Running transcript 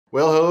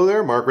Well, hello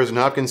there, Mark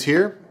Rosen-Hopkins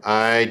here.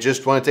 I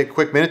just want to take a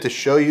quick minute to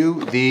show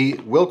you the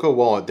Wilco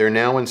wallet. They're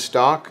now in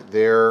stock.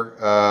 They're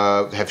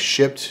have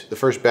shipped. The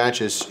first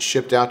batch is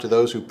shipped out to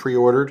those who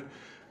pre-ordered.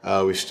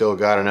 We've still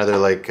got another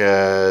like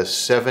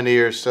 70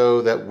 or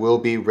so that will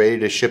be ready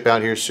to ship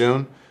out here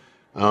soon.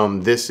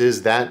 This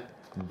is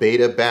that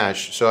beta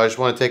batch. So I just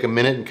want to take a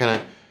minute and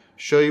kind of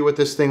show you what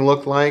this thing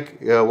looked like,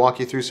 walk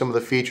you through some of the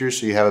features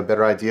so you have a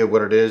better idea of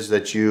what it is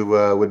that you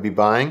would be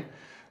buying.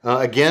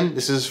 Again,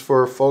 this is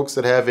for folks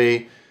that have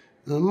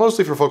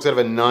mostly for folks that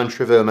have a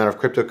non-trivial amount of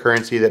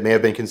cryptocurrency that may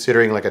have been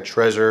considering like a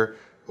Trezor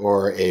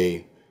or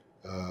a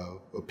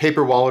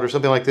paper wallet or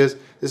something like this.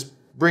 This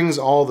brings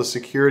all the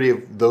security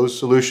of those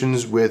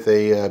solutions with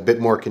a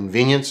bit more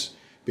convenience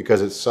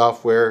because it's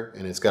software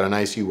and it's got a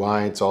nice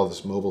UI. It's all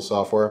this mobile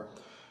software.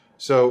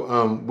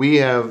 So we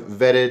have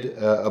vetted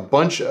a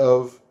bunch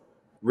of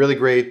really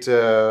great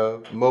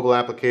mobile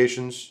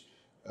applications.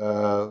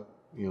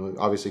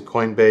 Obviously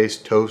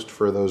Coinbase, Toast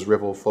for those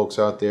Ripple folks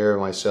out there,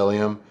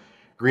 Mycellium,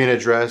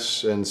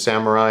 GreenAddress and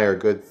Samurai are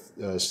good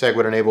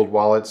SegWit-enabled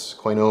wallets.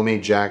 Coinomi,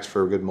 Jaxx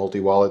for good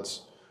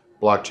multi-wallets.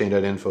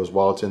 Blockchain.info's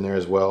wallets in there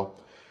as well.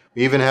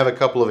 We even have a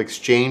couple of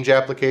exchange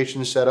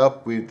applications set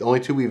up. The only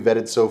two we've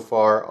vetted so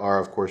far are,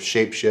 of course,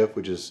 Shapeshift,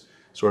 which is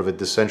sort of a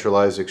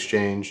decentralized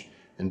exchange,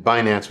 and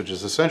Binance, which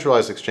is a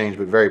centralized exchange,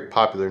 but very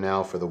popular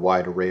now for the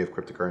wide array of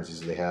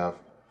cryptocurrencies that they have.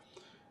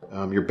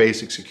 Your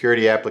basic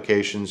security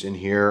applications in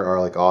here are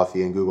like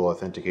Authy and Google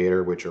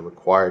Authenticator, which are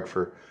required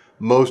for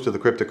most of the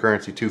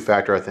cryptocurrency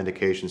two-factor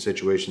authentication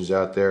situations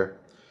out there.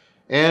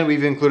 And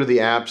we've included the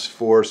apps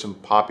for some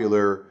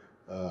popular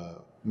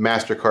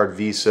MasterCard,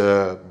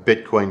 Visa,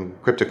 Bitcoin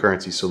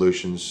cryptocurrency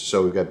solutions.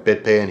 So we've got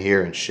BitPay in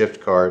here and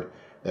ShiftCard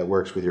that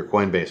works with your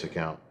Coinbase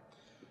account.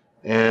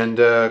 And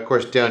of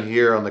course down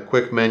here on the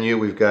quick menu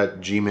we've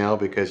got Gmail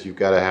because you've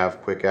got to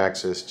have quick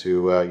access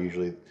to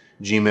usually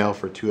Gmail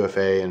for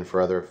 2FA and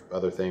for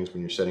other things when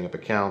you're setting up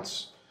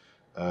accounts.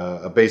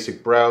 A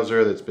basic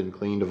browser that's been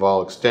cleaned of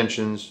all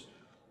extensions,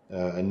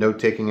 a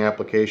note-taking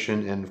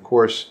application, and of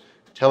course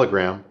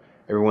Telegram,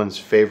 everyone's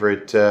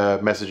favorite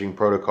messaging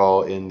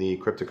protocol in the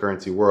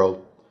cryptocurrency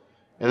world.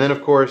 And then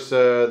of course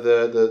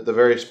the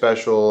very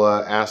special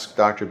Ask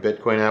Dr.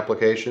 Bitcoin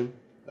application.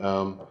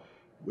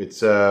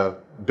 It's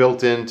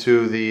built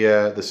into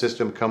the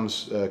system,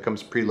 comes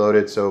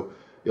preloaded, so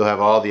you'll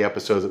have all the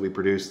episodes that we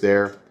produce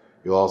there.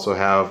 You'll also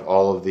have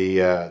all of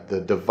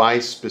the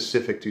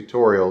device-specific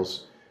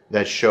tutorials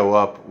that show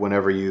up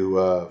whenever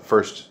you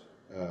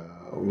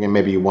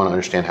maybe you want to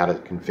understand how to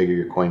configure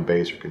your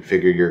Coinbase or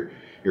configure your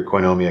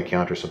Coinomi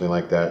account or something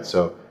like that.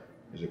 So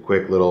there's a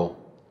quick little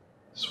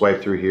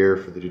swipe through here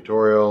for the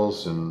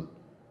tutorials and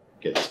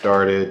get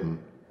started. And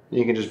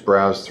you can just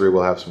browse through.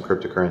 We'll have some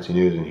cryptocurrency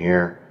news in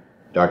here.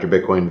 Dr.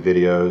 Bitcoin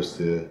videos,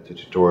 the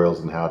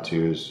tutorials and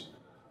how-tos,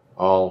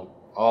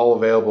 all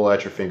available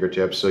at your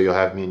fingertips, so you'll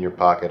have me in your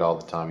pocket all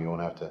the time. You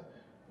won't have to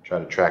try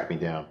to track me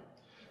down.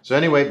 So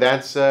anyway,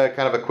 that's kind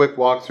of a quick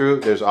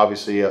walkthrough. There's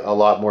obviously a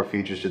lot more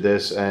features to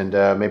this, and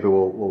maybe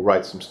we'll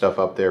write some stuff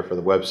up there for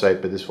the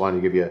website, but just wanted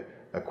to give you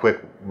a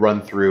quick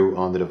run through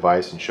on the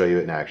device and show you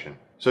it in action.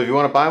 So if you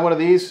want to buy one of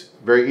these,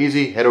 very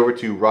easy, head over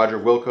to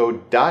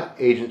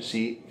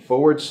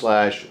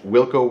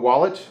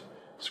rogerwilco.agency/WilcoWallet.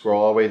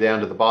 Scroll all the way down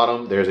to the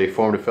bottom. There's a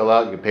form to fill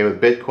out. You can pay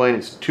with Bitcoin.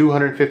 It's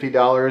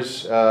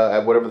 $250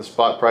 at whatever the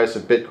spot price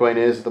of Bitcoin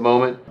is at the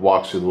moment.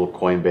 Walks through the little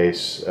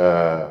Coinbase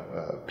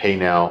pay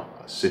now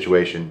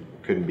situation.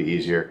 Couldn't be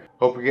easier.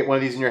 Hope you get one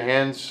of these in your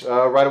hands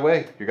right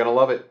away. You're going to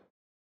love it.